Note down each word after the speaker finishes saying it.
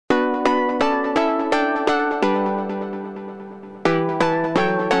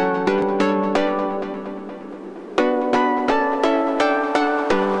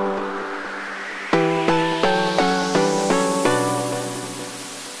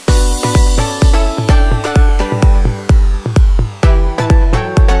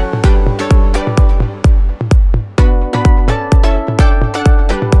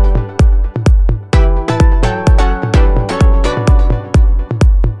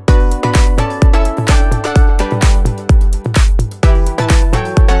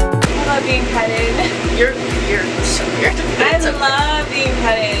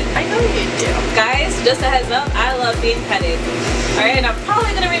being petted. Alright, and I'm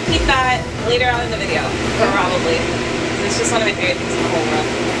probably going to repeat that later on in the video. Probably. It's just one of my favorite things in the whole world.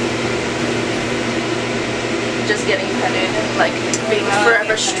 Just getting petted and like being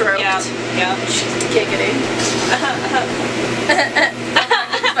forever stroked. Yeah, yeah. She's giggling.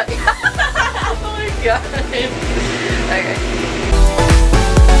 Funny. Oh my god. Okay.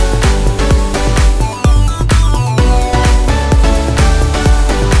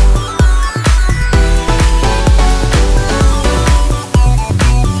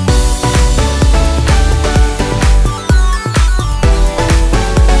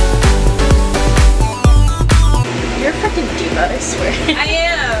 I swear. I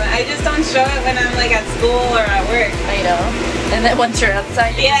am. I just don't show it when I'm like at school or at work. I know. And then once you're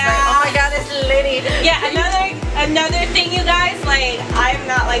outside, you're just like, oh my god, this lady. Yeah, another thing, you guys, like, I'm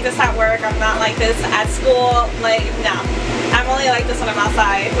not like this at work. I'm not like this at school. Like, no. I'm only like this when I'm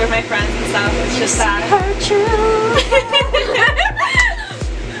outside with my friends and stuff. It's just sad. Oh,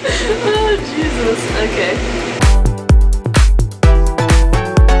 Jesus. Okay.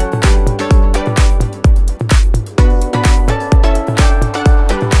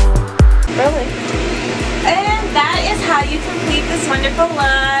 You complete this wonderful look.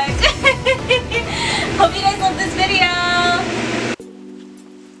 Hope you guys love this video.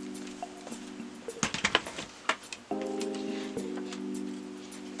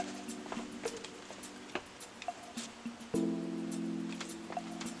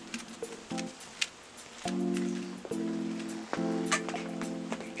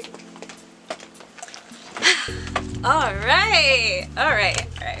 All right,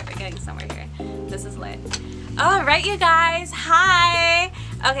 we're getting somewhere here. This is lit. Alright, you guys, hi!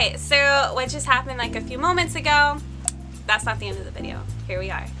 Okay, so what just happened like a few moments ago, that's not the end of the video. Here we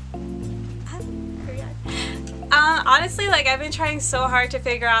are. Honestly, like, I've been trying so hard to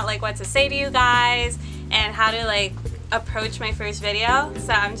figure out like what to say to you guys and how to like approach my first video,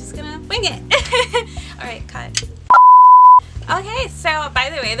 so I'm just gonna wing it. Alright, cut. Okay, so by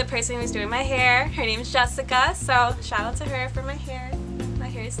the way, the person who's doing my hair, her name is Jessica, so shout out to her for my hair. My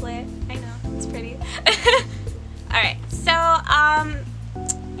hair is lit. I know, it's pretty. Alright, so,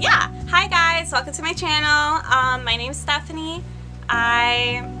 yeah. Hi guys, welcome to my channel. My name's Stephanie.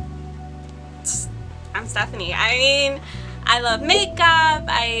 I'm Stephanie. I mean, I love makeup.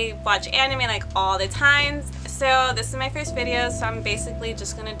 I watch anime like all the time. So this is my first video, so I'm basically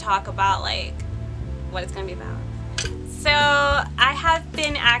just gonna talk about like what it's gonna be about. So I have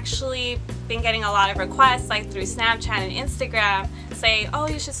actually been getting a lot of requests like through Snapchat and Instagram saying, oh,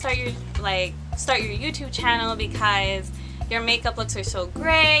 you should start your YouTube channel because your makeup looks are so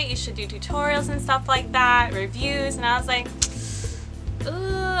great, you should do tutorials and stuff like that, reviews, and I was like, ooh,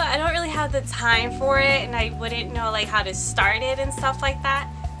 I don't really have the time for it and I wouldn't know like how to start it and stuff like that.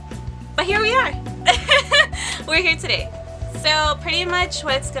 But here we are. We're here today. So pretty much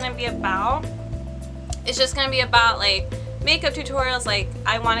what it's gonna be about, it's just gonna be about like makeup tutorials. Like,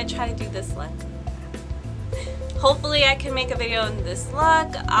 I want to try to do this look. Hopefully I can make a video in this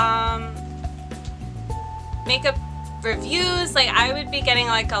look. Makeup reviews, like I would be getting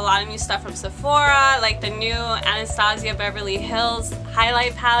like a lot of new stuff from Sephora, like the new Anastasia Beverly Hills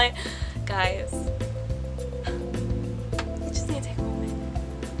highlight palette. Guys, I just need to take a moment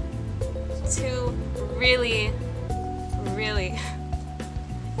to really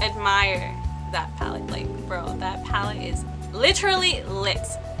admire that palette. Like, bro, that palette is literally lit.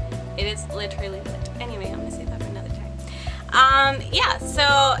 It is literally lit. Anyway, I'm gonna say that for another time. Yeah, so,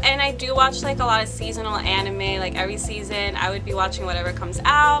 and I do watch like a lot of seasonal anime. Like every season I would be watching whatever comes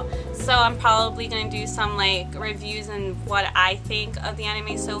out, so I'm probably gonna do some like reviews and what I think of the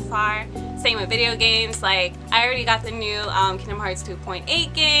anime so far. Same with video games. Like, I already got the new Kingdom Hearts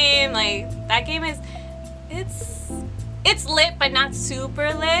 2.8 game. Like, that game is, it's lit, but not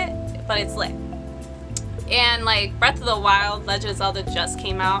super lit, but it's lit. And like Breath of the Wild, Legend of Zelda just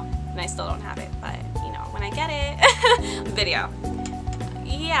came out and I still don't have it, but you know, when I get it, video.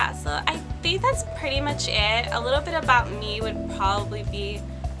 Yeah, so I think that's pretty much it. A little bit about me would probably be,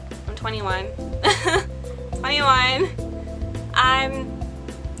 I'm 21. 21. I'm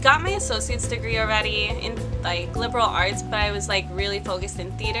got my associate's degree already in like liberal arts, but I was like really focused in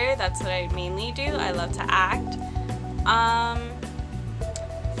theater. That's what I mainly do. I love to act.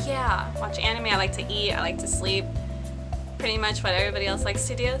 Yeah, watch anime, I like to eat, I like to sleep. Pretty much what everybody else likes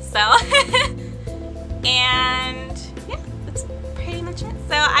to do, so. And yeah, that's pretty much it.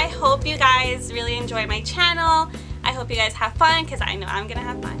 So I hope you guys really enjoy my channel. I hope you guys have fun, because I know I'm gonna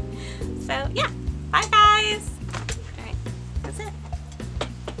have fun. So yeah, bye guys. Alright, that's it.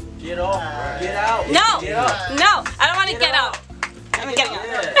 Get off, get out. No, get up. No, I don't want to get out. I'm getting out.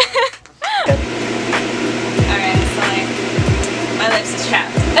 Alright, so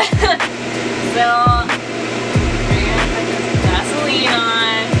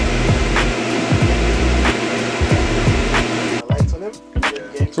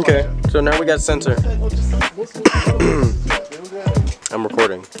So now we got censor. I'm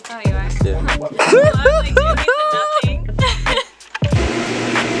recording. Oh, you are? Yeah. I'm like,